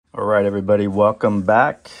All right, everybody, welcome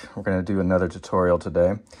back. We're going to do another tutorial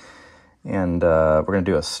today, and we're going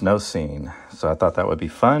to do a snow scene. So I thought that would be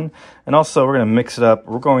fun. And also, we're going to mix it up.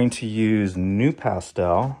 We're going to use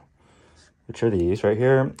Nupastel, which are these right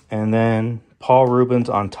here, and then Paul Rubens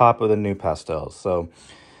on top of the Nupastels. So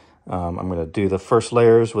I'm going to do the first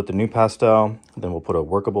layers with the Nupastel, then we'll put a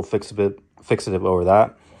workable fixative over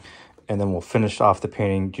that, and then we'll finish off the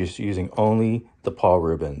painting just using only the Paul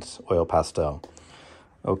Rubens oil pastel.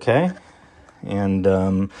 Okay,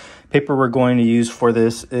 and paper we're going to use for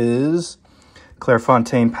this is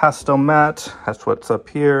Clairefontaine Pastel Matte. That's what's up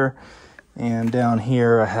here. And down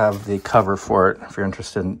here I have the cover for it. If you're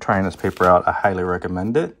interested in trying this paper out, I highly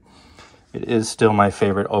recommend it. It is still my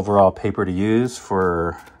favorite overall paper to use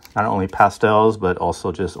for not only pastels, but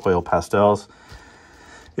also just oil pastels.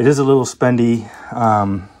 It is a little spendy,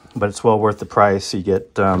 but it's well worth the price. You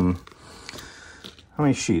get, how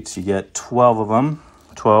many sheets? You get 12 of them.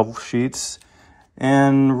 12 sheets,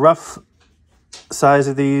 and rough size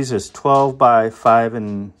of these is 12 by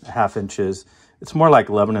 5.5 inches. It's more like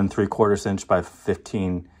 11 3/4 inch by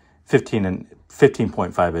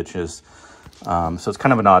 15.5 inches. So it's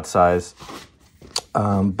kind of an odd size,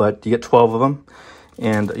 but you get 12 of them.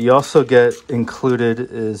 And you also get included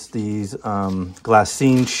is these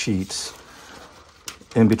glassine sheets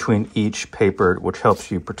in between each paper, which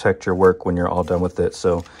helps you protect your work when you're all done with it.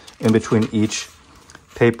 So in between each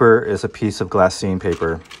paper is a piece of glassine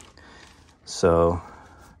paper. So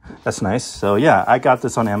that's nice. So yeah, I got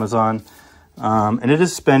this on Amazon, and it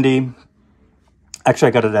is spendy. Actually,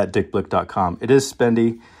 I got it at dickblick.com. It is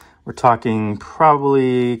spendy. We're talking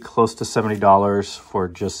probably close to $70 for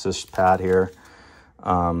just this pad here.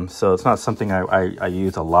 So it's not something I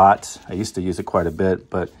use a lot. I used to use it quite a bit,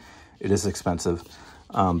 but it is expensive.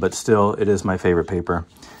 But still, it is my favorite paper.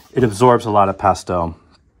 It absorbs a lot of pastel,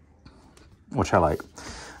 which I like.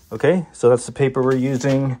 Okay, so that's the paper we're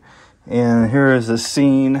using. And here is the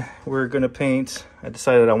scene we're gonna paint. I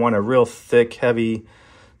decided I want a real thick, heavy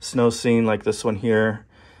snow scene like this one here.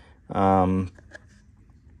 And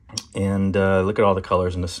look at all the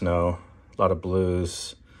colors in the snow. A lot of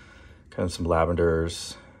blues, kind of some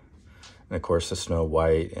lavenders, and of course the snow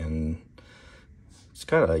white, and it's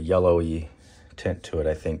got a yellowy tint to it,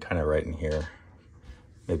 I think, kind of right in here.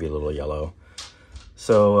 Maybe a little yellow.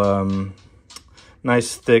 So,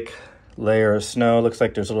 nice thick layer of snow. Looks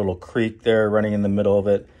like there's a little creek there running in the middle of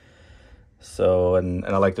it. So, and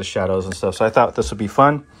I like the shadows and stuff. So I thought this would be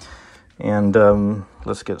fun. And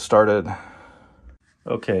let's get started.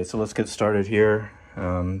 Okay, so let's get started here.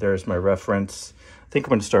 There's my reference. I think I'm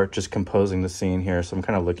going to start just composing the scene here. So I'm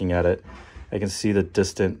kind of looking at it. I can see the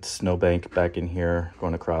distant snowbank back in here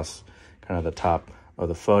going across kind of the top of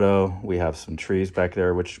the photo. We have some trees back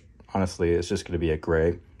there, which honestly is just going to be a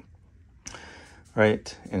gray.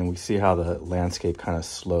 Right, and we see how the landscape kind of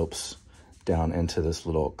slopes down into this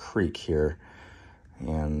little creek here,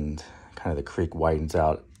 and kind of the creek widens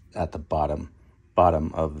out at the bottom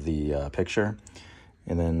of the picture,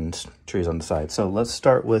 and then trees on the side. So let's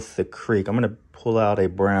start with the creek. I'm going to pull out a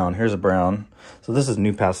brown. Here's a brown. So this is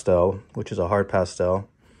Nupastel, which is a hard pastel,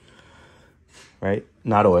 right?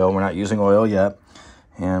 Not oil. We're not using oil yet.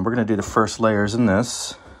 And we're going to do the first layers in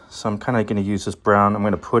this. So I'm kind of going to use this brown. I'm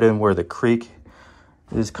going to put in where the creek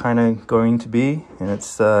is kind of going to be, and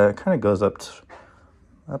it's kind of goes up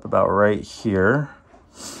about right here.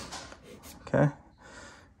 Okay,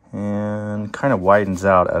 and kind of widens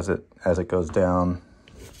out as it goes down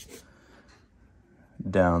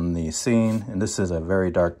the scene. And this is a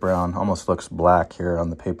very dark brown, almost looks black here on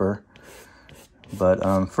the paper. But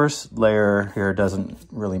first layer here doesn't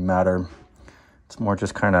really matter. It's more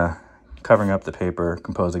just kind of covering up the paper,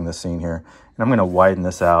 composing the scene here. And I'm going to widen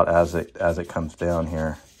this out as it comes down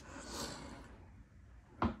here.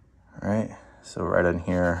 All right, so right in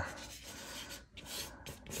here,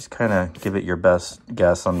 just kind of give it your best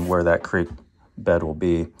guess on where that creek bed will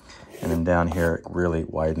be. And then down here, it really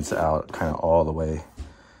widens out kind of all the way.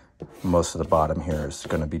 Most of the bottom here is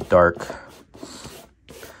going to be dark.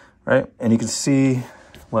 Right, and you can see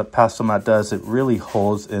what Pastel Matte does. It really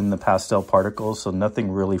holds in the pastel particles, so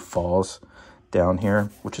nothing really falls down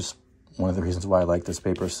here, which is one of the reasons why I like this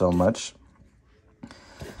paper so much.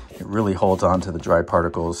 It really holds on to the dry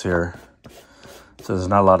particles here. So there's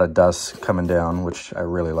not a lot of dust coming down, which I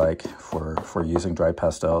really like for using dry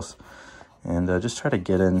pastels. And just try to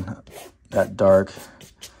get in that dark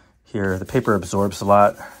here. The paper absorbs a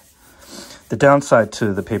lot. The downside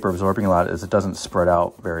to the paper absorbing a lot is it doesn't spread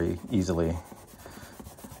out very easily.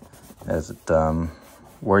 As it,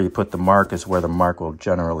 where you put the mark is where the mark will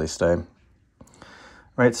generally stay.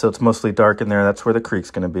 Right, so it's mostly dark in there. That's where the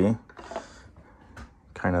creek's going to be.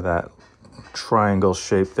 kind of that triangle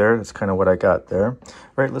shape there. That's kind of what I got there.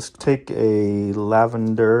 All right, let's take a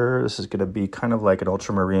lavender. This is going to be kind of like an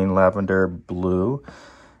ultramarine lavender blue.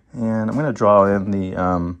 And I'm going to draw in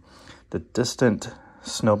the distant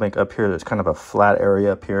snowbank up here. There's kind of a flat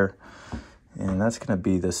area up here. And that's going to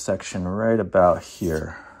be this section right about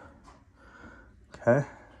here. Okay.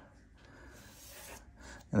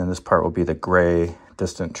 And then this part will be the gray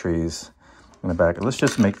distant trees in the back. Let's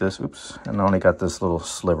just make this, oops, and I only got this little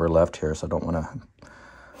sliver left here, so I don't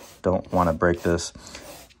want to break this.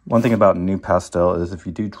 One thing about Nupastel is if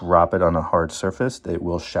you do drop it on a hard surface, it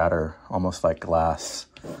will shatter almost like glass.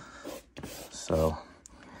 So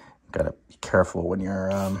you gotta be careful when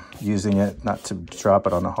you're using it, not to drop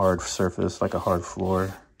it on a hard surface like a hard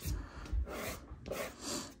floor.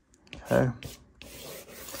 Okay.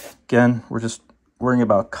 Again, we're just worrying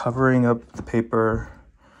about covering up the paper,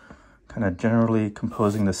 kind of generally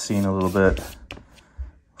composing the scene a little bit,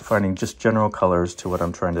 finding just general colors to what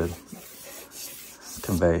I'm trying to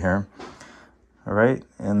convey here. All right,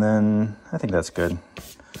 and then I think that's good.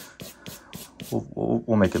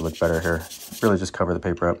 We'll make it look better here. Really just cover the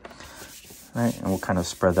paper up. All right, and we'll kind of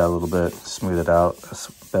spread that a little bit, smooth it out as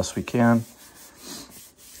best we can.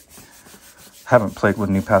 Haven't played with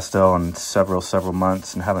Nupastel in several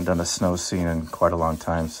months and haven't done a snow scene in quite a long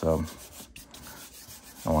time, so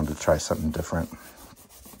I wanted to try something different.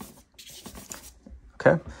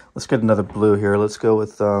 Okay, let's get another blue here. Let's go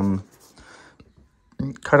with kind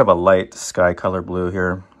of a light sky color blue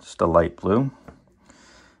here, just a light blue.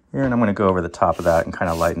 Here, and I'm going to go over the top of that and kind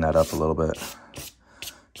of lighten that up a little bit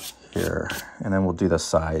here. And then we'll do the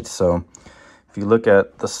sides. So if you look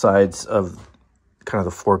at the sides of kind of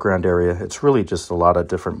the foreground area, it's really just a lot of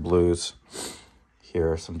different blues.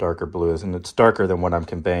 Here, some darker blues, and it's darker than what I'm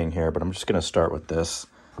conveying here, but I'm just going to start with this,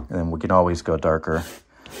 and then we can always go darker.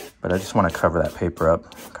 But I just want to cover that paper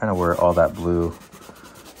up, kind of where all that blue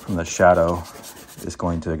from the shadow is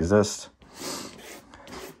going to exist.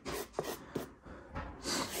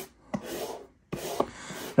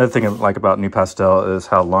 Another thing I like about Nupastel is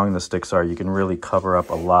how long the sticks are. You can really cover up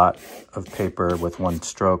a lot of paper with one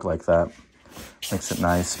stroke like that. Makes it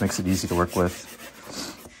nice, makes it easy to work with.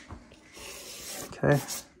 Okay,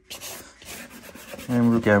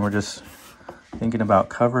 and again, we're just thinking about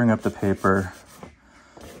covering up the paper,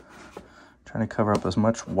 trying to cover up as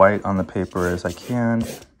much white on the paper as I can.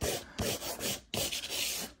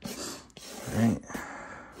 All right.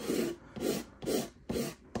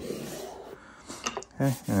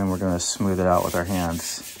 Okay, and then we're going to smooth it out with our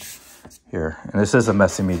hands here. And this is a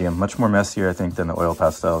messy medium, much more messier, I think, than the oil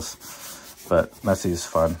pastels, but messy is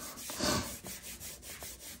fun.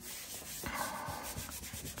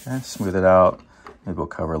 Okay, smooth it out. Maybe we'll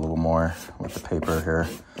cover a little more with the paper here.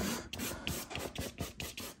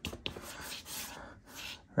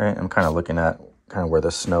 All right, I'm kind of looking at kind of where the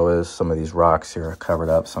snow is. Some of these rocks here are covered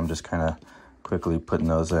up, so I'm just kind of quickly putting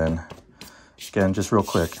those in. Again, just real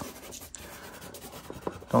quick.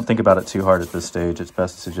 Don't think about it too hard at this stage. It's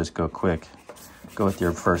best to just go quick. Go with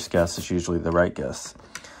your first guess. It's usually the right guess.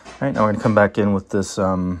 All right, now we're gonna come back in with this,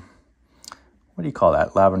 what do you call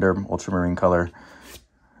that? Lavender ultramarine color.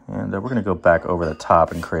 And we're gonna go back over the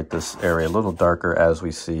top and create this area a little darker as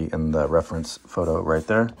we see in the reference photo right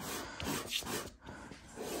there.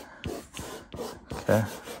 Okay,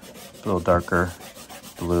 a little darker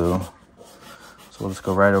blue. So we'll just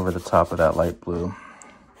go right over the top of that light blue.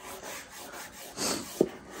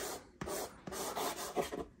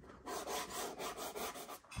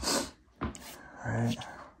 All right,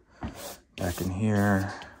 back in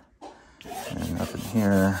here and up in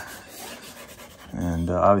here. And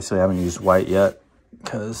obviously I haven't used white yet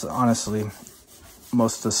because honestly,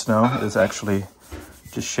 most of the snow is actually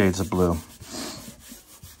just shades of blue.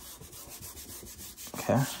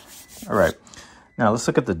 Okay, all right. Now let's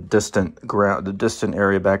look at the distant ground, the distant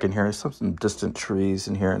area back in here. There's some distant trees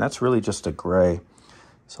in here, and that's really just a gray.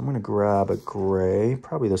 So I'm gonna grab a gray,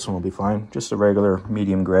 probably this one will be fine, just a regular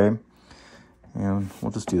medium gray. And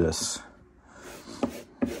we'll just do this.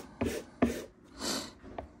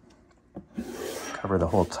 Cover the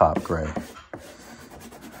whole top gray.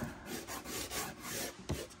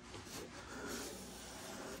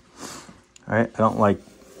 All right, I don't like,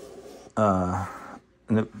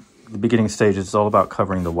 in the beginning stage, it's all about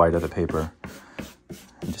covering the white of the paper.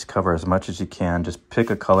 And just cover as much as you can. Just pick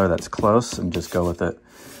a color that's close and just go with it.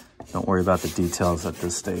 Don't worry about the details at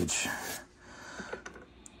this stage.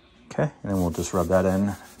 Okay, and then we'll just rub that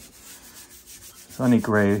in. So any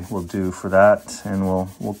gray will do for that, and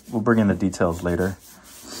we'll bring in the details later.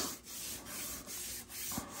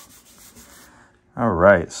 All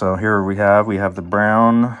right, so here we have the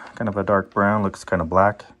brown, kind of a dark brown, looks kind of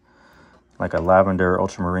black, like a lavender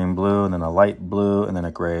ultramarine blue, and then a light blue, and then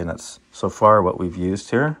a gray. And that's so far what we've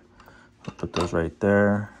used here. I'll put those right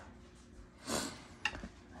there.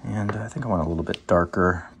 And I think I want a little bit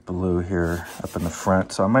darker blue here up in the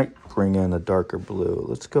front, so I might bring in a darker blue.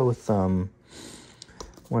 Let's go with one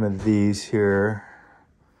of these here.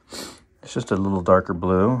 It's just a little darker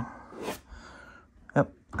blue.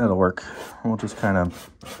 Yep, that'll work. We'll just kind of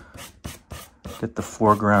get the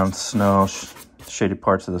foreground snow, shaded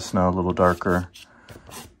parts of the snow a little darker.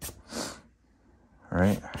 All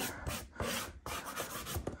right.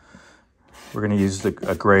 We're going to use a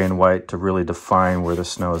gray and white to really define where the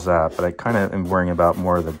snow is at, but I kind of am worrying about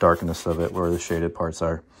more of the darkness of it, where the shaded parts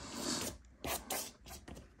are.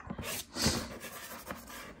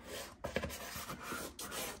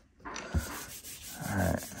 All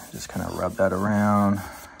right, just kind of rub that around.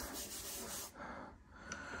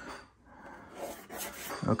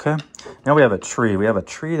 Okay, now we have a tree. We have a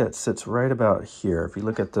tree that sits right about here. If you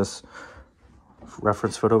look at this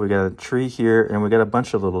reference photo, we got a tree here, and we got a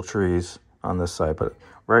bunch of little trees on this side. But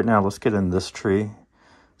right now, let's get in this tree.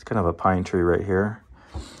 It's kind of a pine tree right here.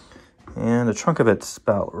 And the trunk of it's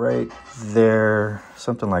about right there,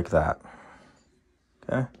 something like that.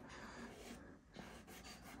 Okay.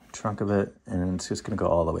 Trunk of it, and it's just gonna go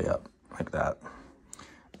all the way up like that.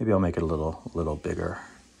 Maybe I'll make it a little bigger,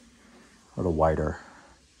 a little wider.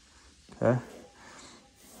 Okay.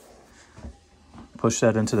 Push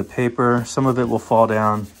that into the paper. Some of it will fall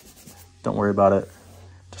down. Don't worry about it.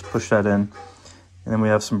 Just push that in. And then we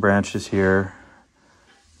have some branches here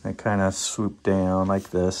that kind of swoop down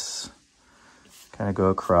like this. Kind of go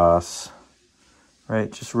across.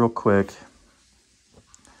 Right, just real quick.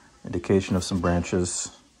 Indication of some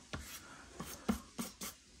branches.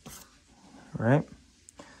 Right?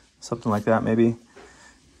 Something like that maybe.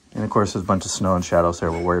 And of course there's a bunch of snow and shadows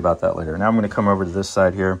here. We'll worry about that later. Now I'm going to come over to this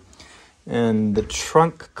side here. And the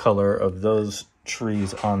trunk color of those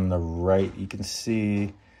trees on the right, you can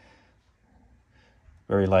see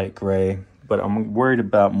very light gray. But I'm worried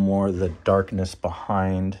about more the darkness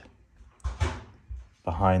behind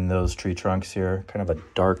those tree trunks here. Kind of a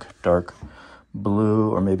dark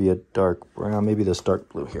blue, or maybe a dark brown. Maybe this dark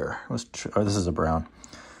blue here. Oh, this is a brown.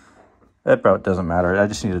 That about doesn't matter. I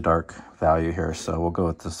just need a dark value here, so we'll go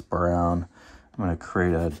with this brown. I'm going to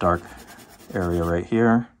create a dark area right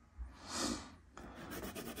here.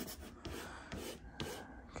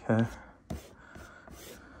 Okay.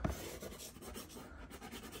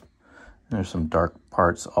 There's some dark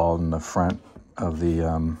parts all in the front of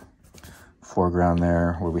the foreground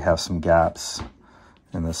there, where we have some gaps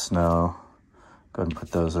in the snow. Go ahead and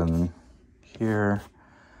put those in here.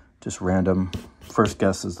 Just random. First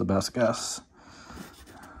guess is the best guess.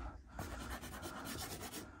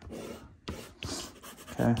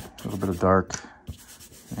 Okay, a little bit of dark,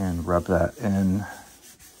 and rub that in.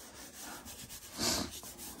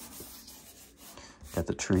 Got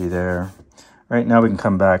the tree there. Right now we can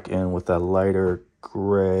come back in with a lighter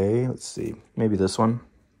gray. Let's see, maybe this one.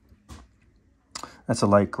 That's a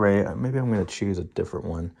light gray. Maybe I'm going to choose a different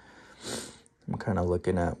one. I'm kind of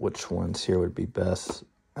looking at which ones here would be best.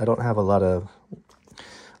 I don't have a lot of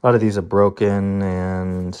these are broken,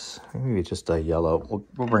 and maybe just a yellow.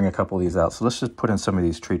 We'll bring a couple of these out. So let's just put in some of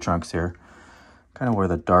these tree trunks here, kind of where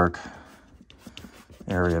the dark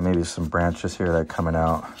area, maybe some branches here that are coming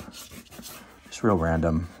out. Just real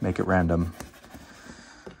random, make it random.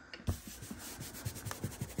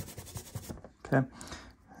 Okay,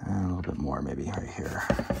 and a little bit more maybe right here.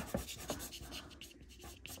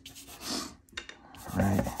 All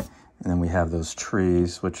right, and then we have those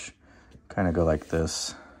trees, which kind of go like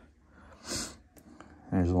this.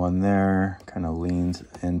 There's one there, kind of leans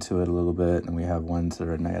into it a little bit, and we have ones that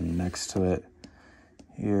are next to it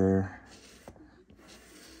here.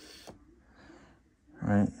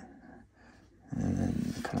 Right, and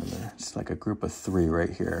then kind of just like a group of three right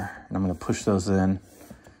here. And I'm going to push those in,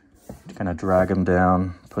 kind of drag them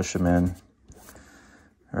down, push them in.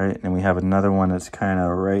 All right, and we have another one that's kind of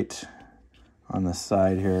right on the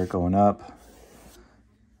side here going up.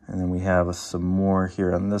 And then we have some more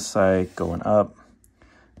here on this side going up.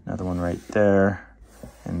 Another one right there,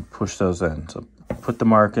 and push those in. So put the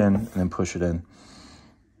mark in and then push it in.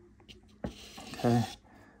 Okay,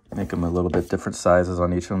 make them a little bit different sizes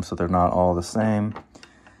on each of them so they're not all the same.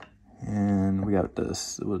 And we got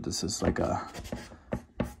this, this is like a,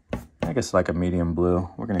 I guess like a medium blue.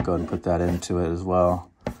 We're gonna go ahead and put that into it as well.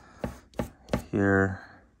 Here,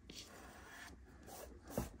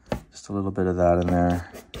 just a little bit of that in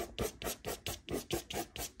there.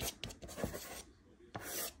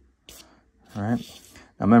 All right.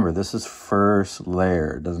 Now remember, this is first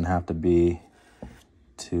layer. It doesn't have to be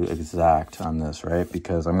too exact on this, right?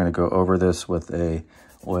 Because I'm going to go over this with a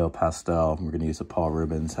oil pastel. We're going to use a Paul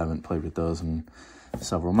Rubens. Haven't played with those in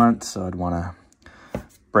several months, so I'd want to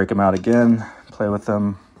break them out again, play with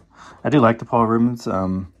them. I do like the Paul Rubens.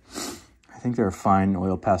 I think they're a fine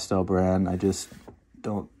oil pastel brand. I just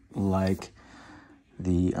don't like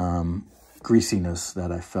the greasiness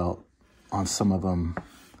that I felt on some of them,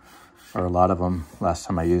 or a lot of them, last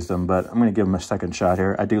time I used them. But I'm going to give them a second shot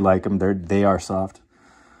here. I do like them. They are soft,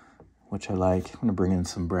 which I like. I'm going to bring in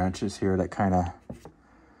some branches here that kind of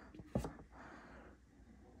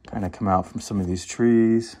come out from some of these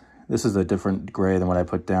trees. This is a different gray than what I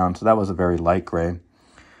put down. So that was a very light gray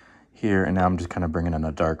here. And now I'm just kind of bringing in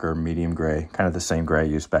a darker medium gray, kind of the same gray I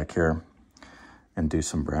used back here, and do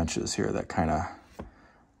some branches here that kind of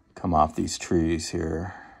come off these trees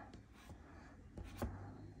here.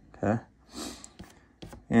 Okay.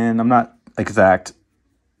 And I'm not exact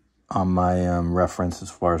on my reference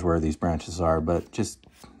as far as where these branches are, but just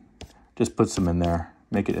put some in there,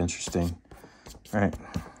 make it interesting. All right.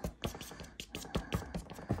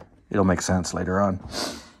 It'll make sense later on.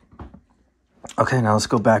 Okay, now let's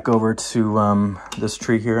go back over to this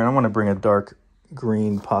tree here. And I want to bring a dark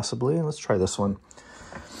green possibly. Let's try this one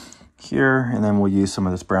here, and then we'll use some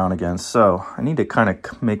of this brown again. So I need to kind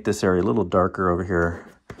of make this area a little darker over here.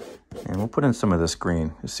 And we'll put in some of this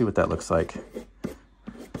green. Let's see what that looks like.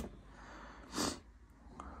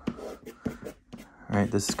 All right,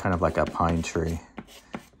 this is kind of like a pine tree.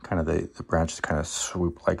 Kind of the branches kind of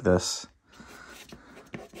swoop like this.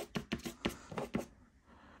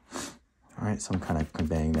 All right, so I'm kind of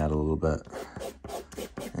conveying that a little bit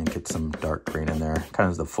and get some dark green in there. Kind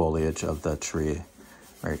of the foliage of the tree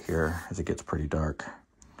right here as it gets pretty dark.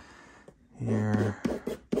 Here.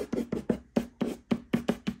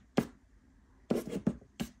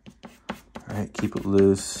 All right, keep it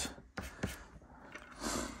loose.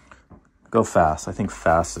 Go fast. I think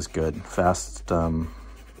fast is good. Fast, I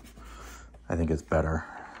think it's better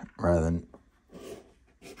rather than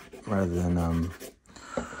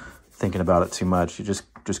thinking about it too much. You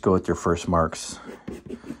just go with your first marks.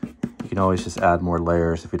 You can always just add more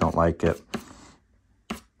layers if you don't like it.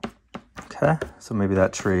 Okay, so maybe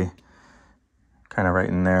that tree kind of right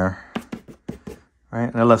in there. All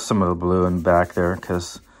right, and I left some of the blue in back there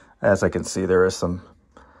because, as I can see, there is some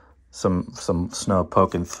snow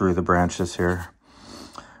poking through the branches here.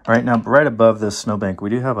 All right, now right above this snowbank, we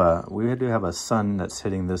do have a sun that's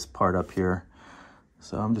hitting this part up here.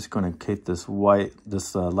 So I'm just going to take this light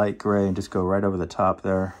gray and just go right over the top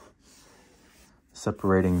there,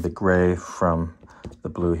 separating the gray from the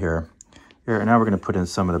blue here. And now we're going to put in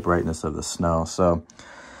some of the brightness of the snow. So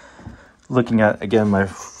looking at, again, my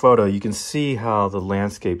photo, you can see how the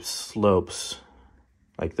landscape slopes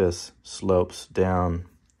like this, slopes down,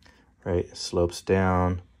 right? Slopes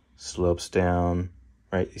down,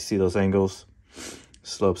 right? You see those angles?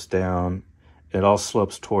 Slopes down. It all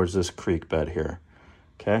slopes towards this creek bed here.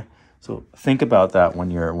 Okay, so think about that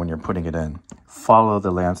when you're putting it in. Follow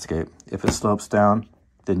the landscape. If it slopes down,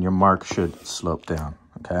 then your mark should slope down.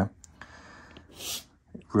 Okay,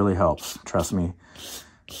 it really helps. Trust me.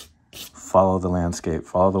 Follow the landscape.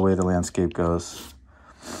 Follow the way the landscape goes.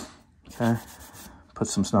 Okay, put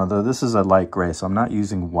some snow. Though this is a light gray, so I'm not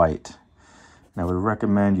using white. And I would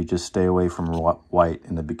recommend you just stay away from white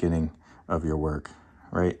in the beginning of your work.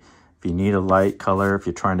 Right. If you need a light color, if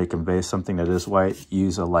you're trying to convey something that is white,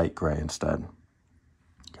 use a light gray instead.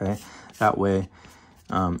 Okay, that way,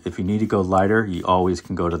 if you need to go lighter, you always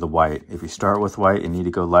can go to the white. If you start with white and need to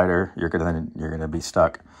go lighter, you're gonna be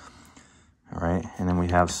stuck. All right, and then we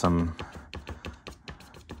have some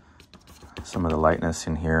of the lightness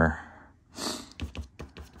in here.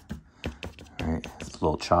 All right, it's a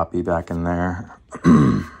little choppy back in there.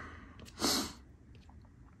 All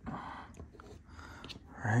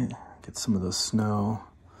right. Get some of the snow.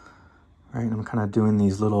 All right, I'm kind of doing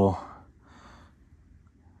these little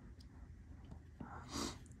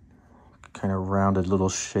kind of rounded little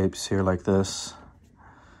shapes here like this.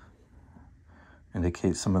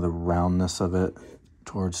 Indicate some of the roundness of it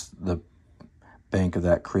towards the bank of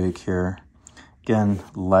that creek here. Again,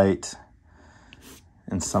 light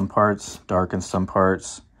in some parts, dark in some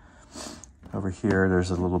parts. Over here, there's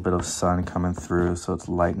a little bit of sun coming through, so it's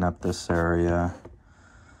lighting up this area.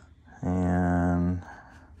 And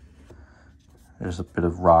there's a bit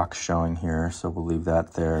of rock showing here, so we'll leave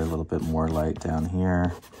that there. A little bit more light down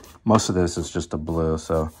here. Most of this is just a blue,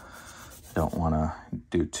 so I don't want to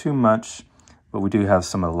do too much. But we do have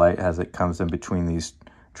some of the light as it comes in between these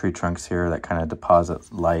tree trunks here that kind of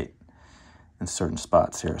deposit light in certain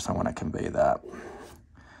spots here, so I want to convey that.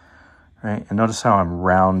 Right, and notice how I'm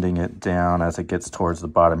rounding it down as it gets towards the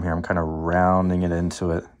bottom here. I'm kind of rounding it,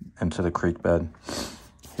 into the creek bed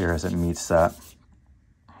here as it meets that.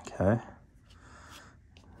 Okay.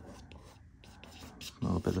 A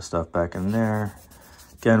little bit of stuff back in there.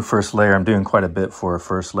 Again, first layer, I'm doing quite a bit for a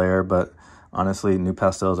first layer, but honestly,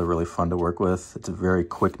 Nupastels are really fun to work with. It's a very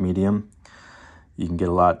quick medium. You can get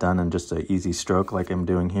a lot done in just an easy stroke like I'm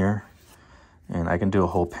doing here. And I can do a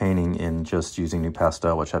whole painting in just using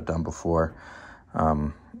Nupastel, which I've done before.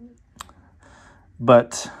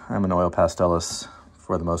 But I'm an oil pastelist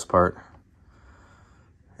for the most part.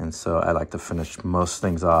 And so I like to finish most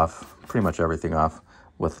things off, pretty much everything off,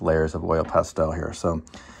 with layers of oil pastel here. So,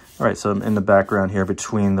 all right, so I'm in the background here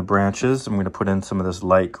between the branches. I'm gonna put in some of this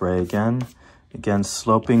light gray again. Again,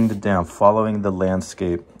 sloping the down, following the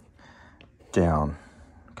landscape down,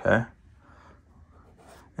 okay?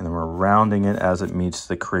 And then we're rounding it as it meets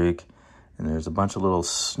the creek. And there's a bunch of little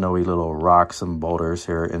snowy little rocks and boulders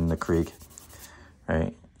here in the creek,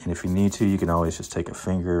 right? And if you need to, you can always just take a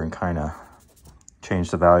finger and kind of change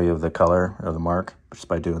the value of the color of the mark just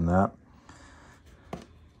by doing that.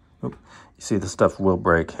 Oop. You see, the stuff will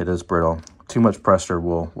break. It is brittle. Too much pressure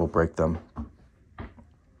will break them,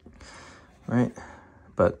 right?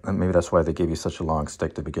 But maybe that's why they gave you such a long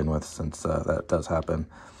stick to begin with, since that does happen.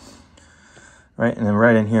 Right, and then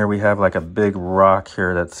right in here we have like a big rock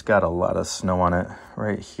here that's got a lot of snow on it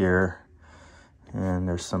right here. And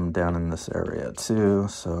there's some down in this area too.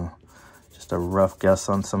 So just a rough guess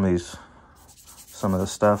on some of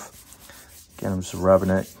this stuff. Again, I'm just rubbing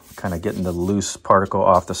it, kind of getting the loose particle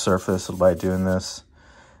off the surface by doing this.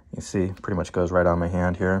 You see, pretty much goes right on my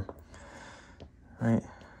hand here. Right.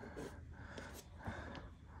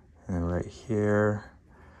 And then right here.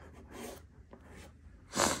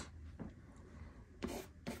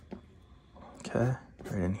 Okay,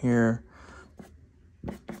 right in here. All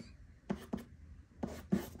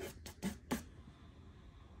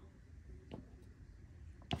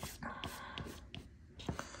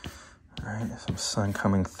right, some sun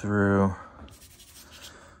coming through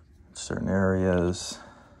certain areas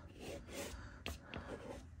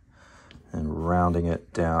and rounding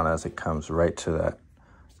it down as it comes right to that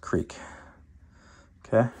creek.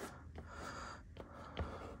 Okay,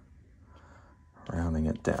 rounding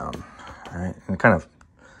it down. All right, and kind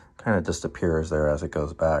of disappears there as it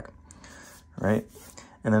goes back, right?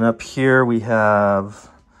 And then up here we have,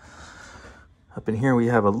 up in here we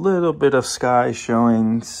have a little bit of sky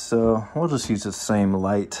showing, so we'll just use the same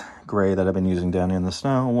light gray that I've been using down in the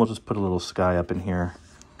snow, and we'll just put a little sky up in here,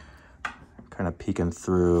 kind of peeking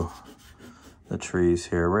through the trees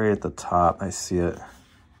here, right at the top. I see it.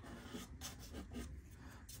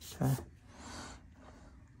 Okay.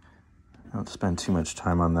 Don't spend too much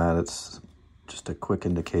time on that. It's just a quick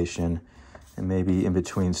indication. And maybe in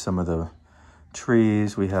between some of the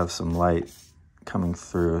trees, we have some light coming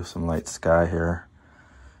through, some light sky here.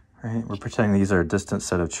 Right? We're pretending these are a distant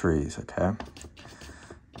set of trees, okay?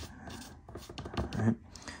 Right.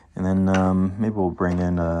 And then maybe we'll bring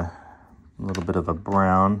in a little bit of a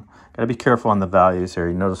brown. Gotta be careful on the values here.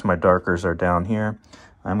 You notice my darkers are down here.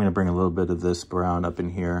 I'm gonna bring a little bit of this brown up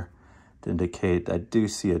in here to indicate I do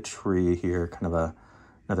see a tree here, kind of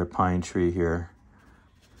another pine tree here.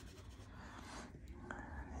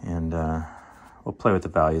 And we'll play with the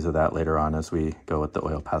values of that later on as we go with the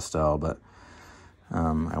oil pastel, but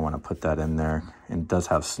I want to put that in there. And it does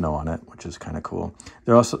have snow on it, which is kind of cool.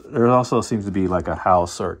 There also seems to be like a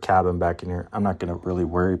house or a cabin back in here. I'm not going to really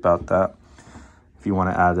worry about that. If you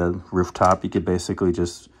want to add a rooftop, you could basically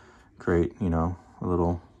just create, you know, a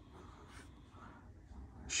little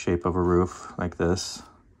shape of a roof like this,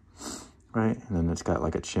 right? And then it's got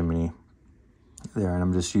like a chimney there, and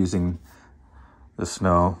I'm just using the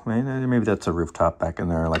snow. Maybe that's a rooftop back in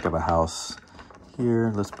there, like of a house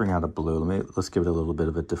here. Let's bring out a blue. Let's give it a little bit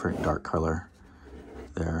of a different dark color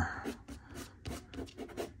there.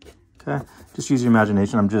 Okay, just use your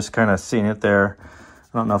imagination. I'm just kind of seeing it there.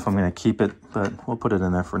 I don't know if I'm going to keep it, but we'll put it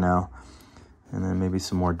in there for now. And then maybe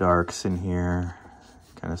some more darks in here,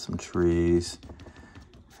 kind of some trees.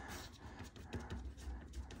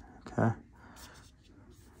 Okay.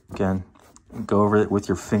 Again, go over it with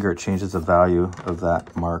your finger. It changes the value of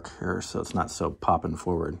that mark here, so it's not so popping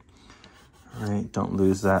forward. All right, don't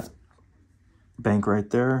lose that bank right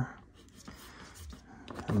there.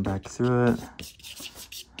 Come back through it.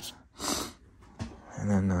 And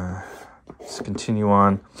then just continue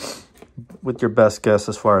on with your best guess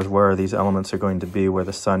as far as where these elements are going to be, where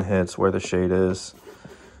the sun hits, where the shade is.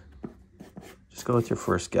 Just go with your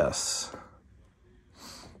first guess.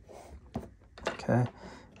 Okay,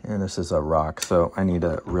 And this is a rock, so I need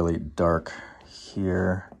a really dark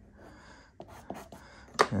here.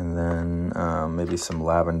 And then maybe some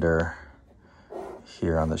lavender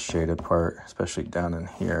here on the shaded part, especially down in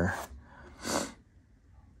here.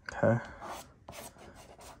 Okay.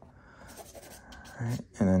 All right,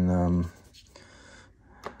 and then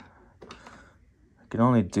I can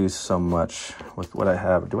only do so much with what I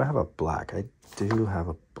have. Do I have a black? I do have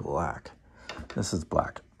a black. This is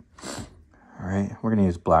black. All right, we're gonna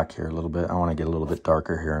use black here a little bit. I wanna get a little bit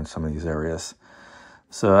darker here in some of these areas.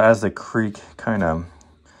 So as the creek kind of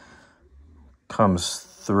comes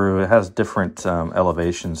through, it has different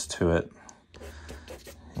elevations to it.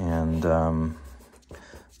 And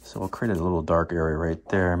so we'll create a little dark area right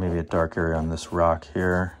there, maybe a dark area on this rock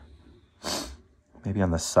here, maybe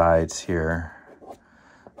on the sides here,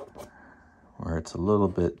 where it's a little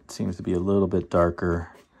bit, seems to be a little bit darker.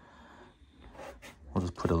 We'll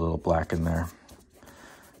just put a little black in there.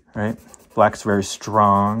 All right, black's very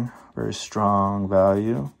strong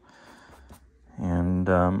value. And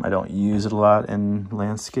I don't use it a lot in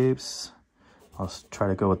landscapes. I'll try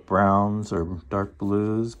to go with browns or dark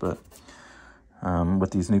blues, but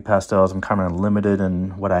with these Nupastels, I'm kind of limited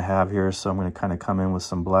in what I have here, so I'm going to kind of come in with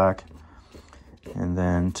some black. And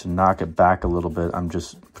then to knock it back a little bit, I'm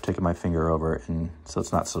just taking my finger over it, and so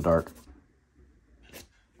it's not so dark.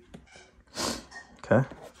 Okay,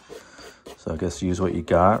 so I guess use what you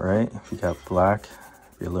got, right? If you got black,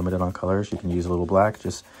 if you're limited on colors, you can use a little black.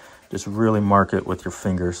 Just really mark it with your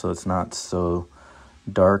finger so it's not so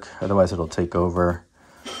dark. Otherwise, it'll take over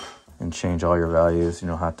and change all your values. You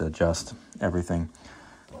don't have to adjust everything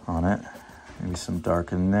on it. Maybe some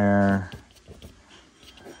dark in there.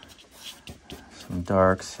 Some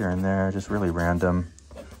darks here and there, just really random.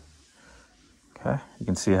 Okay, you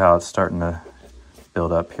can see how it's starting to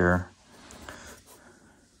build up here.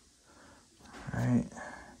 All right,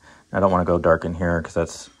 I don't want to go dark in here because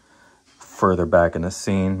that's further back in the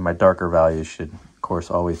scene. My darker values should, of course,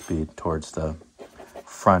 always be towards the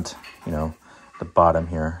front, you know, the bottom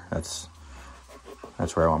here. That's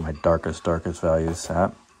where I want my darkest values at.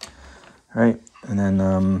 All right, and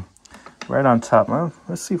then right on top, well,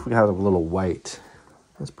 let's see if we have a little white.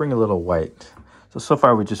 Let's bring a little white. So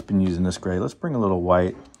far we've just been using this gray. Let's bring a little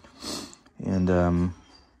white. And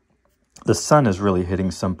the sun is really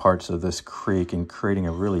hitting some parts of this creek and creating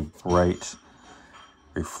a really bright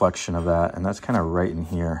reflection of that. And that's kind of right in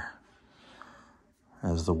here,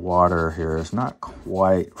 as the water here is not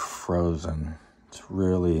quite frozen. It's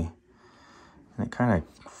really, and it kind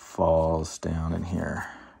of falls down in here.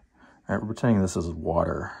 All right, we're pretending this is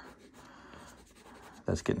water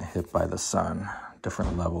that's getting hit by the sun,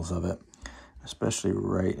 different levels of it, especially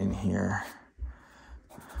right in here.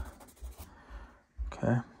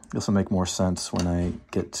 Okay, this will make more sense when I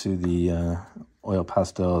get to the oil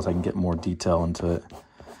pastels. I can get more detail into it,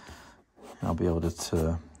 and I'll be able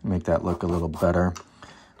to make that look a little better.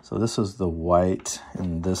 So this is the white,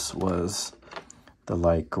 and this was the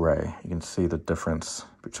light gray. You can see the difference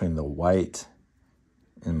between the white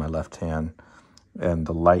in my left hand and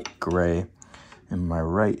the light gray in my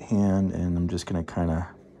right hand. And I'm just gonna kind of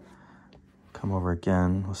come over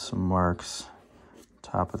again with some marks,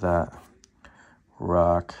 top of that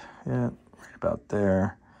rock, yeah, right about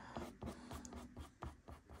there.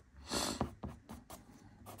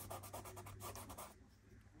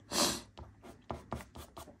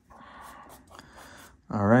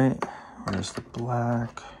 All right, where's the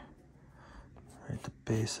black? Right at the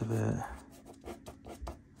base of it.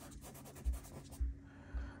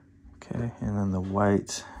 Okay, and then the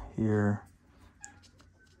white here.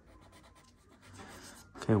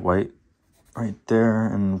 Okay, white right there,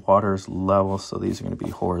 and water's level, so these are going to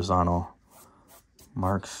be horizontal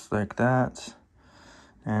marks like that.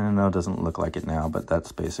 And I know it doesn't look like it now, but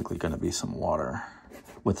that's basically going to be some water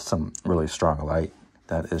with some really strong light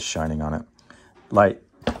that is shining on it. Light.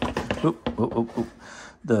 Oop, oop, oop, oop.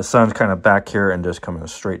 The sun's kind of back here and just coming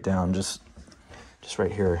straight down, just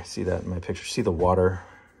right here. See that in my picture? See the water?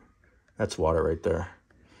 That's water right there.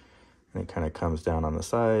 And it kind of comes down on the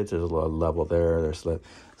sides. There's a little level there. There's the,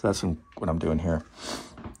 so that's what I'm doing here.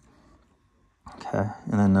 Okay,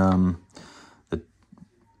 and then the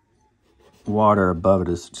water above it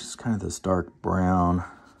is just kind of this dark brown.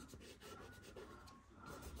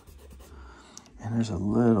 And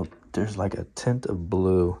there's like a tint of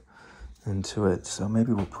blue into it. So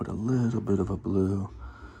maybe we'll put a little bit of a blue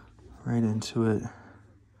right into it.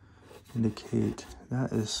 Indicate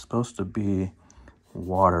that is supposed to be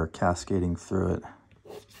water cascading through it.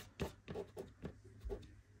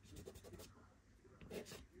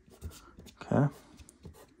 Okay.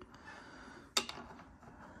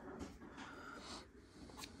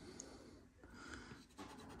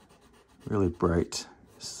 really bright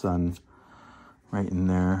sun right in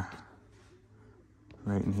there,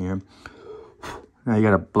 right in here. Now you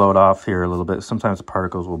gotta blow it off here a little bit. Sometimes the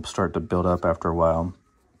particles will start to build up after a while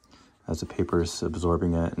as the paper is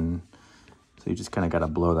absorbing it, and so you just kind of gotta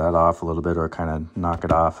blow that off a little bit, or kind of knock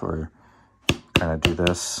it off, or kind of do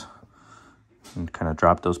this and kind of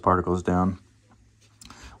drop those particles down.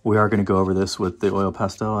 We are gonna go over this with the oil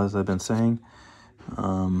pastel, as I've been saying.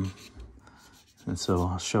 And so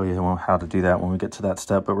I'll show you how to do that when we get to that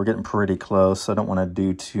step, but we're getting pretty close. I don't want to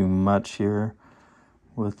do too much here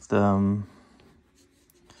with the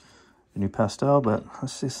Nupastel, but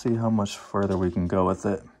let's just see how much further we can go with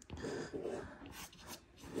it.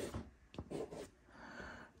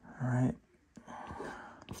 All right.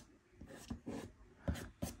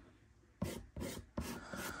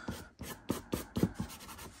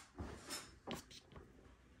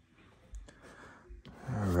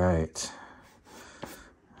 All right.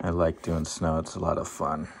 I like doing snow. It's a lot of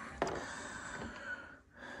fun.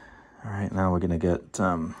 All right, now we're gonna get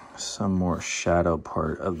some more shadow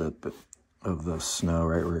part of the snow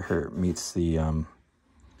right where here it meets the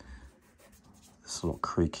this little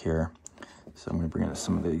creek here. So I'm gonna bring in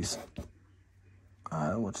some of these.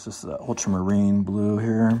 What's this? Ultramarine blue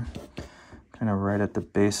here, kind of right at the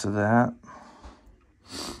base of that.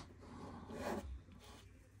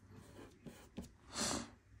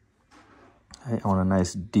 I want a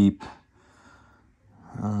nice deep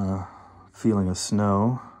feeling of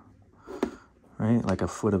snow, right? Like a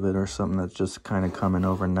foot of it or something that's just kind of coming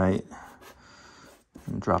overnight,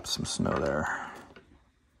 and drop some snow there.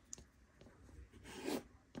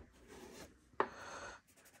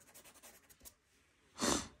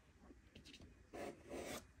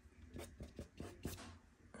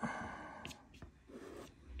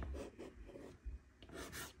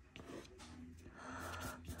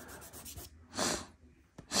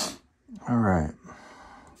 All right,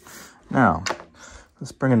 now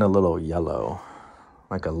let's bring in a little yellow,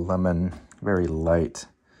 like a lemon, very light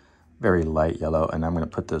yellow, and I'm going to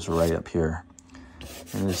put this right up here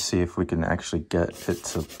and just see if we can actually get it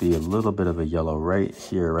to be a little bit of a yellow right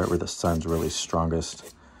here, right where the sun's really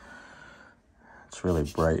strongest. It's really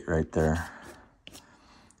bright right there.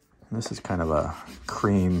 And this is kind of a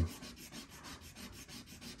cream.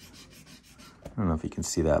 I don't know if you can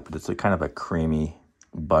see that, but it's a kind of a creamy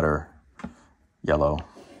butter yellow.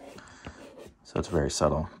 So it's very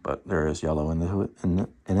subtle, but there is yellow in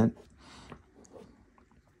it.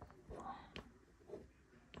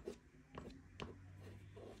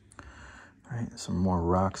 All right, some more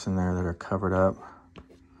rocks in there that are covered up.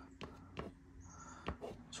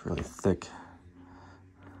 It's really thick.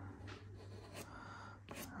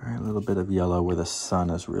 All right, a little bit of yellow where the sun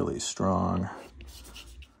is really strong.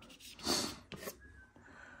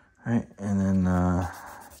 All right, and then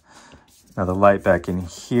now the light back in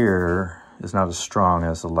here is not as strong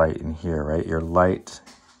as the light in here, right? Your light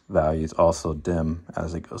values also dim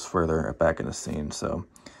as it goes further back in the scene, so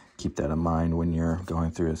keep that in mind when you're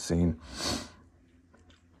going through a scene.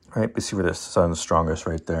 All right, but see where the sun's strongest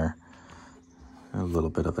right there. A little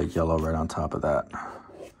bit of a yellow right on top of that.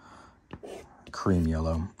 Cream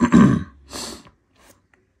yellow.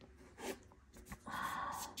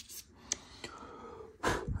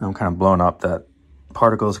 I'm kind of blowing up that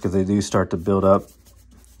particles because they do start to build up.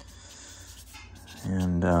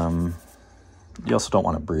 And you also don't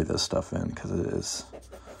want to breathe this stuff in because it is,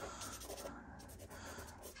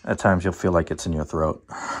 at times you'll feel like it's in your throat.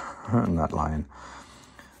 I'm not lying.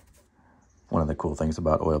 One of the cool things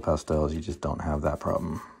about oil pastel is you just don't have that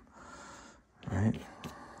problem, right?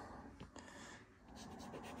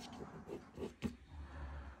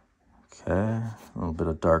 Okay, a little bit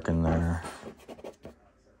of dark in there.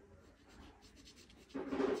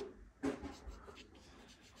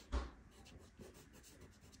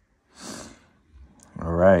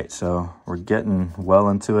 All right, so we're getting well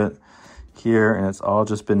into it here, and it's all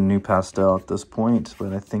just been Nupastel at this point,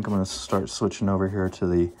 but I think I'm going to start switching over here to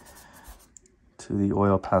the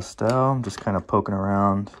oil pastel. I'm just kind of poking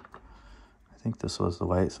around. I think this was the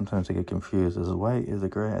white. Sometimes I get confused. Is it white? Is it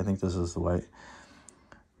gray? I think this is the white.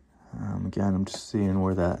 Again, I'm just seeing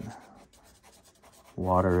where that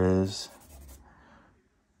water is.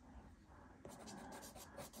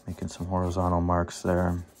 Making some horizontal marks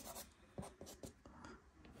there.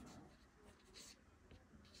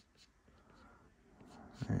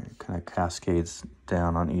 It kind of cascades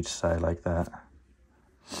down on each side like that.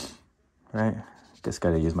 Right? Just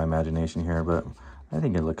got to use my imagination here, but I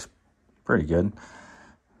think it looks pretty good.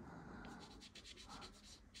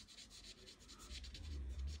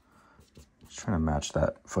 Just trying to match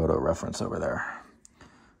that photo reference over there.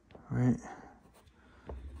 All right.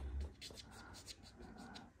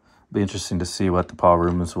 be interesting to see what the Paul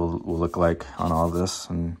Rubens will look like on all this,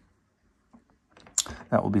 and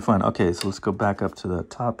that will be fun. Okay, so let's go back up to the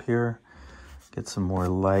top here. Get some more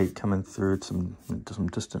light coming through, some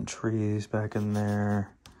distant trees back in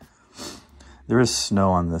there. There is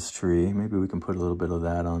snow on this tree. Maybe we can put a little bit of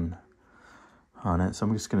that on it. So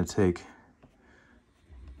I'm just going to take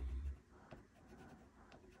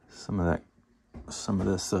some of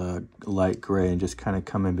this light gray and just kind of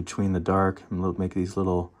come in between the dark and make these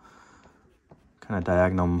little kind of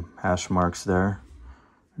diagonal hash marks there.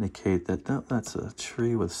 Indicate that that's a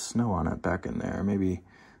tree with snow on it back in there. Maybe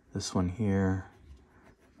this one here.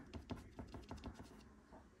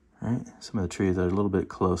 All right, some of the trees that are a little bit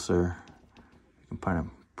closer. You can kind of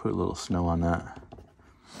put a little snow on that.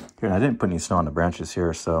 Here, and I didn't put any snow on the branches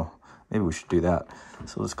here, so maybe we should do that.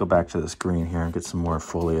 So let's go back to this green here and get some more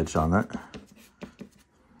foliage on it.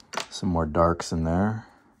 Some more darks in there.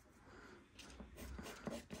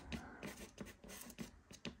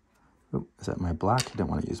 Oop, is that my black? I didn't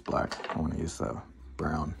want to use black. I want to use the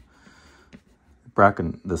brown.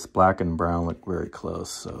 This black and brown look very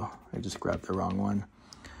close, so I just grabbed the wrong one.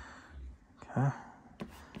 Okay.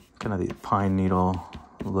 Kind of the pine needle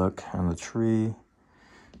look on the tree.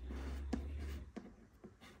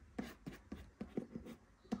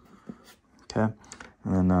 Okay,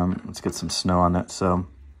 and then let's get some snow on it. So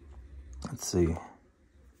let's see.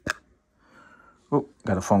 Oh,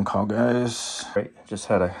 got a phone call, guys. Right, just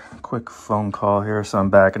had a quick phone call here, so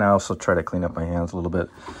I'm back, and I also try to clean up my hands a little bit.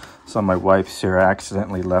 So my wife's here. I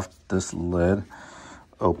accidentally left this lid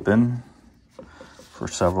open for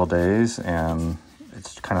several days, and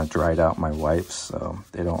it's kind of dried out my wipes, so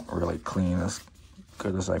they don't really clean as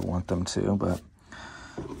good as I want them to, but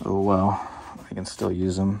oh well, I can still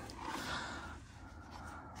use them.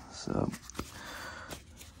 So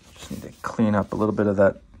just need to clean up a little bit of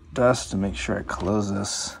that dust and make sure I close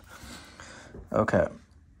this. Okay.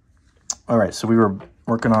 All right, so we were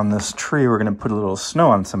working on this tree. We're going to put a little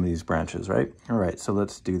snow on some of these branches, right? All right, so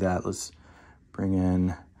let's do that. Let's bring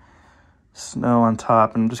in snow on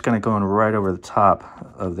top. And I'm just kind of going right over the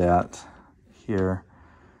top of that here.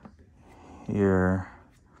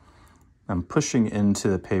 I'm pushing into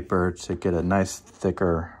the paper to get a nice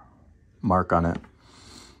thicker mark on it.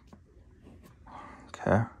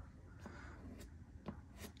 Okay.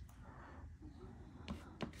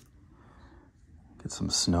 Get some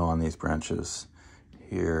snow on these branches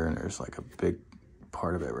here, and there's like a big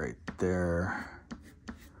part of it right there.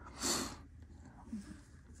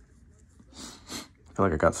 I feel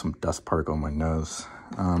like I got some dust particle in my nose.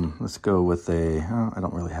 Let's go with I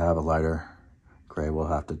don't really have a lighter gray. We'll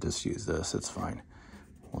have to just use this. It's fine.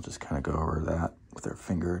 We'll just kind of go over that with our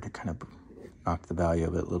finger to kind of knock the value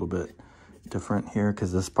of it a little bit different here,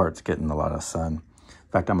 because this part's getting a lot of sun.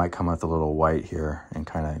 In fact, I might come with a little white here and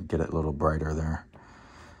kind of get it a little brighter there.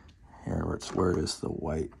 Here, where is the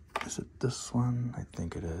white? Is it this one? I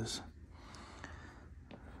think it is.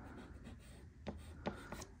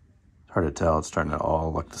 Hard to tell. It's starting to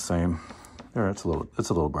all look the same. There, it's a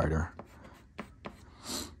little brighter.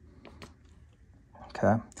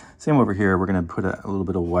 Okay. Same over here. We're going to put a little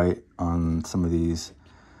bit of white on some of these.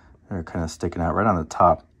 They're kind of sticking out right on the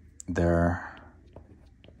top there,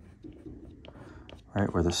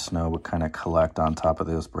 right where the snow would kind of collect on top of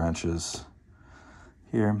those branches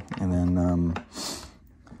here, and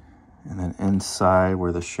then inside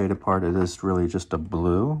where the shaded part, it is really just a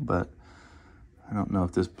blue, but I don't know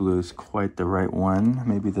if this blue is quite the right one.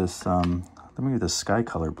 Maybe this maybe the sky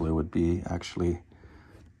color blue would be actually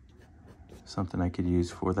something I could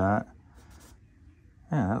use for that.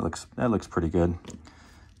 Yeah, that looks pretty good.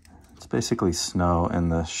 It's basically snow in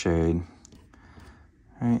the shade.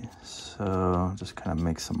 All right, so just kind of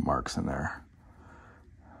make some marks in there.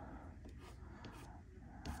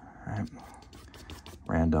 All right,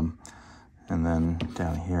 random. And then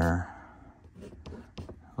down here, a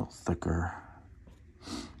little thicker.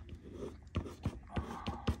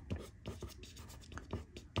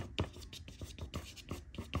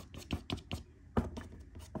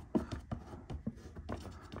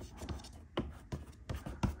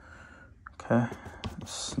 Okay,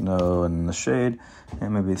 snow in the shade,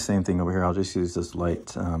 and maybe the same thing over here. I'll just use this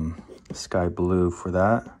light sky blue for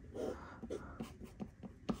that.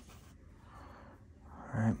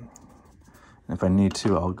 All right, and if I need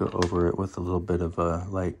to, I'll go over it with a little bit of a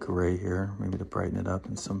light gray here, maybe to brighten it up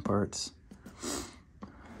in some parts.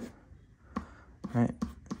 All right.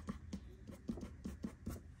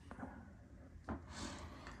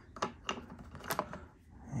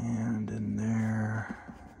 And in there,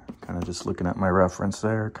 kind of just looking at my reference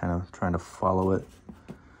there, kind of trying to follow it.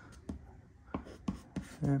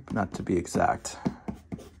 Not to be exact.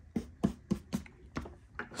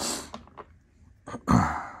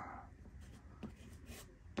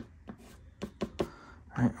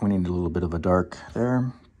 All right, we need a little bit of a dark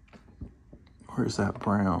there. Where's that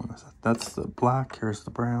brown? That's the black, here's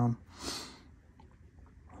the brown.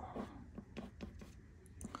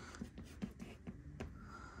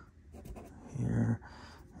 Here,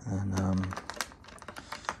 and then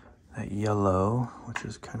that yellow, which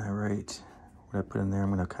is kind of right, what I put in there,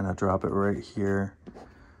 I'm gonna kind of drop it right here.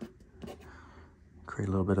 Create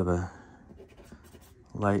a little bit of a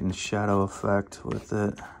light and shadow effect with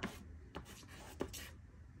it.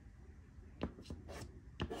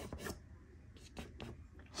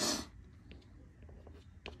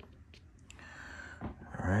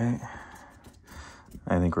 All right,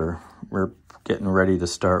 I think we're getting ready to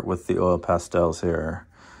start with the oil pastels here.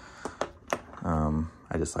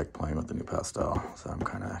 I just like playing with the Nupastel, so I'm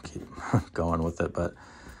kind of keep going with it, but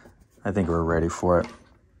I think we're ready for it.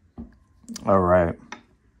 All right,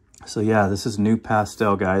 so yeah, this is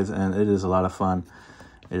Nupastel, guys, and it is a lot of fun.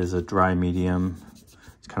 It is a dry medium.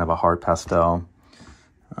 It's kind of a hard pastel.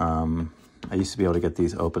 I used to be able to get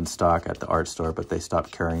these open stock at the art store, but they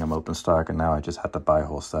stopped carrying them open stock, and now I just have to buy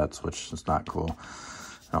whole sets, which is not cool.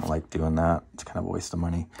 I don't like doing that. It's kind of a waste of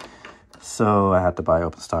money. So I had to buy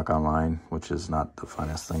open stock online, which is not the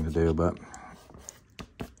funnest thing to do, but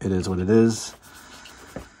it is what it is.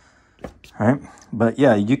 All right, but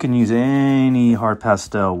yeah, you can use any hard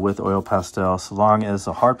pastel with oil pastel, so long as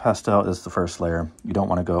the hard pastel is the first layer. You don't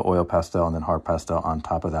want to go oil pastel and then hard pastel on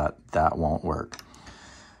top of that. That won't work.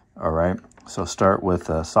 All right, so start with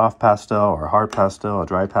a soft pastel or a hard pastel, a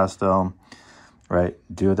dry pastel, right?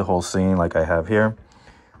 Do the whole scene like I have here.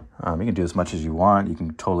 You can do as much as you want. You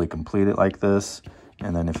can totally complete it like this.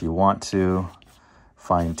 And then if you want to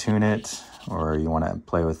fine tune it, or you want to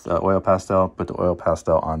play with oil pastel, put the oil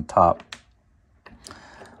pastel on top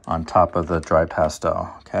of the dry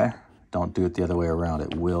pastel, okay? Don't do it the other way around.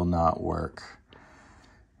 It will not work.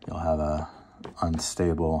 You'll have a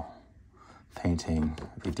unstable painting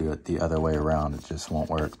if you do it the other way around. It just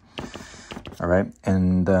won't work. All right,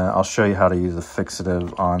 and I'll show you how to use the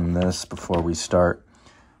fixative on this before we start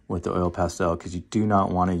with the oil pastel, because you do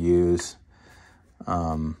not want to use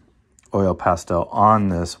oil pastel on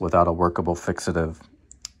this without a workable fixative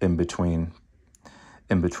in between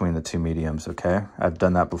the two mediums, okay? I've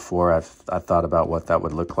done that before. I've thought about what that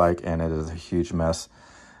would look like, and it is a huge mess.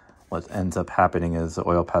 What ends up happening is the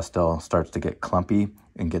oil pastel starts to get clumpy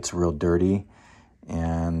and gets real dirty,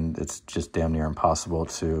 and it's just damn near impossible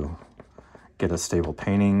to get a stable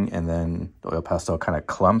painting. And then the oil pastel kind of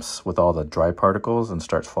clumps with all the dry particles and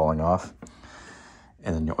starts falling off,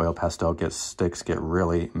 and then your oil pastel sticks get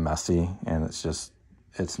really messy, and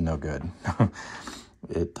it's no good.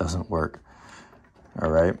 It doesn't work.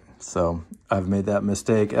 All right, so I've made that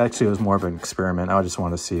mistake. Actually, it was more of an experiment. I just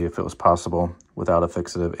wanted to see if it was possible without a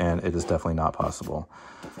fixative, and it is definitely not possible.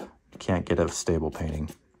 You can't get a stable painting.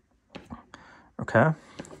 Okay,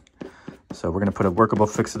 so we're gonna put a workable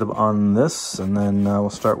fixative on this, and then we'll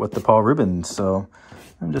start with the Paul Rubens. So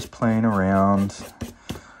I'm just playing around,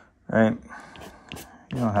 right?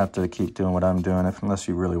 You don't have to keep doing what I'm doing unless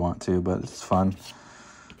you really want to, but it's fun.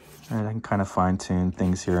 All right, I can kind of fine tune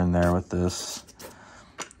things here and there with this.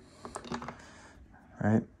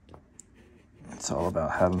 Right? It's all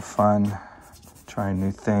about having fun, trying new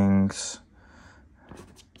things.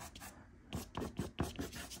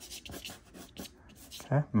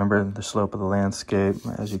 Okay, remember the slope of the landscape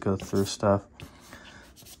as you go through stuff.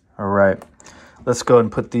 All right, let's go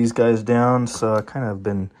and put these guys down. So I kind of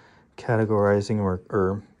been categorizing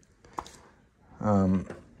or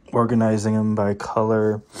organizing them by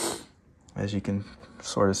color, as you can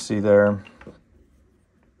sort of see there.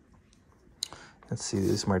 Let's see,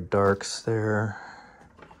 these are my darks there,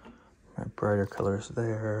 my brighter colors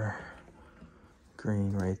there,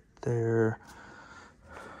 green right there.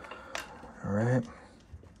 All right.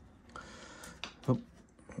 Oop.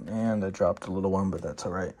 And I dropped a little one, but that's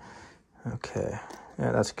all right. Okay,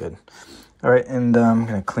 yeah, that's good. All right, and I'm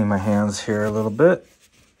gonna clean my hands here a little bit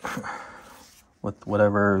with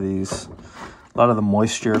whatever these, a lot of the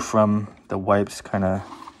moisture from the wipes kind of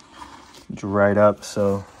dried up,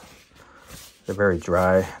 so they're very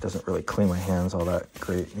dry. It doesn't really clean my hands all that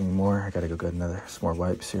great anymore. I gotta go get some more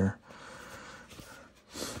wipes here.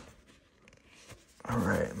 All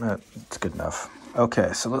right, that's good enough.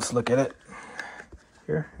 Okay, so let's look at it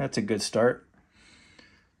here. That's a good start.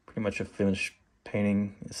 Pretty much a finished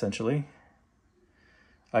painting, essentially.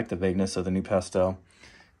 I like the vagueness of the Nupastel.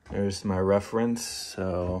 There's my reference.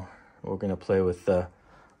 So we're gonna play with the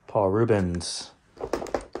Paul Rubens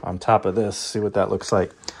on top of this, see what that looks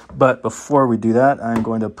like. But before we do that, I'm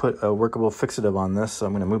going to put a workable fixative on this. So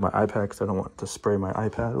I'm going to move my iPad because I don't want to spray my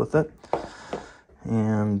iPad with it.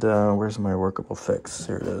 And where's my workable fix?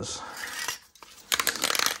 Here it is.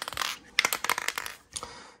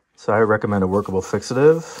 So I recommend a workable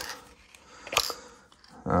fixative.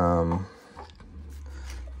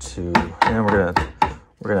 And we're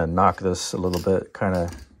gonna knock this a little bit, kind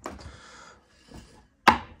of.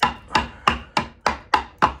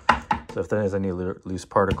 So if there's any loose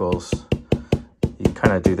particles, you can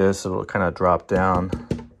kind of do this. It'll kind of drop down.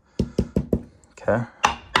 Okay.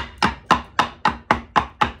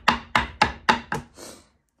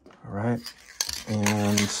 All right.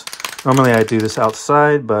 And normally I do this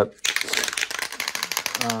outside, but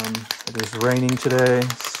it is raining today,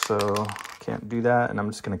 so can't do that. And I'm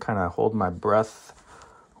just going to kind of hold my breath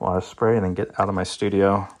while I spray and then get out of my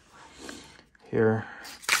studio here.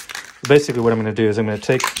 Basically what I'm going to do is I'm going to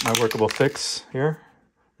take my workable fix here.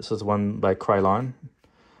 This is one by Krylon,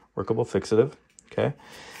 workable fixative. Okay.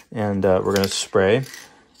 And we're going to spray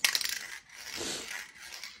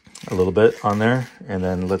a little bit on there and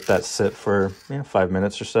then let that sit for 5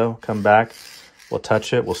 minutes or so. Come back, we'll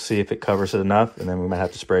touch it, we'll see if it covers it enough, and then we might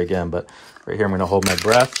have to spray again. But right here I'm going to hold my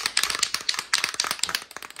breath.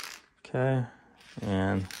 Okay,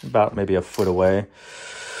 and about maybe a foot away.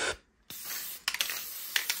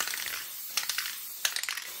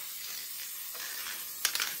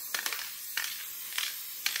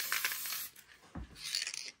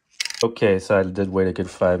 Okay, so I did wait a good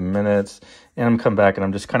 5 minutes, and I'm come back and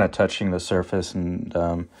I'm just kind of touching the surface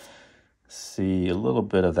and see a little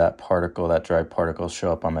bit of that particle, that dry particle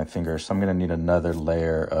show up on my finger. So I'm gonna need another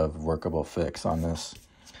layer of workable fix on this.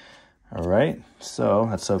 All right, so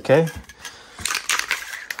that's okay.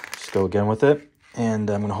 Just go again with it. And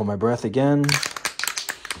I'm gonna hold my breath again.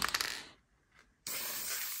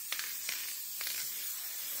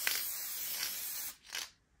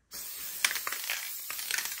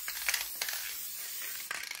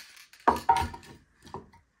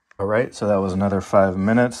 All right, so that was another 5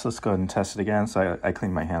 minutes. Let's go ahead and test it again. So I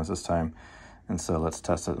cleaned my hands this time. And so let's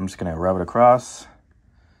test it. I'm just gonna rub it across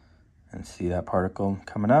and see that particle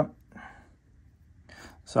coming up.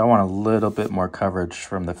 So I want a little bit more coverage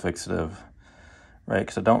from the fixative, right?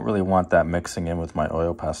 Because I don't really want that mixing in with my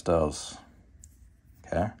oil pastels,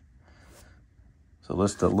 okay? So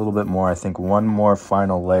just a little bit more. I think one more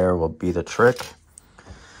final layer will be the trick.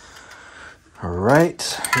 All right,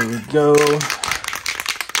 here we go.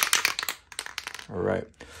 All right,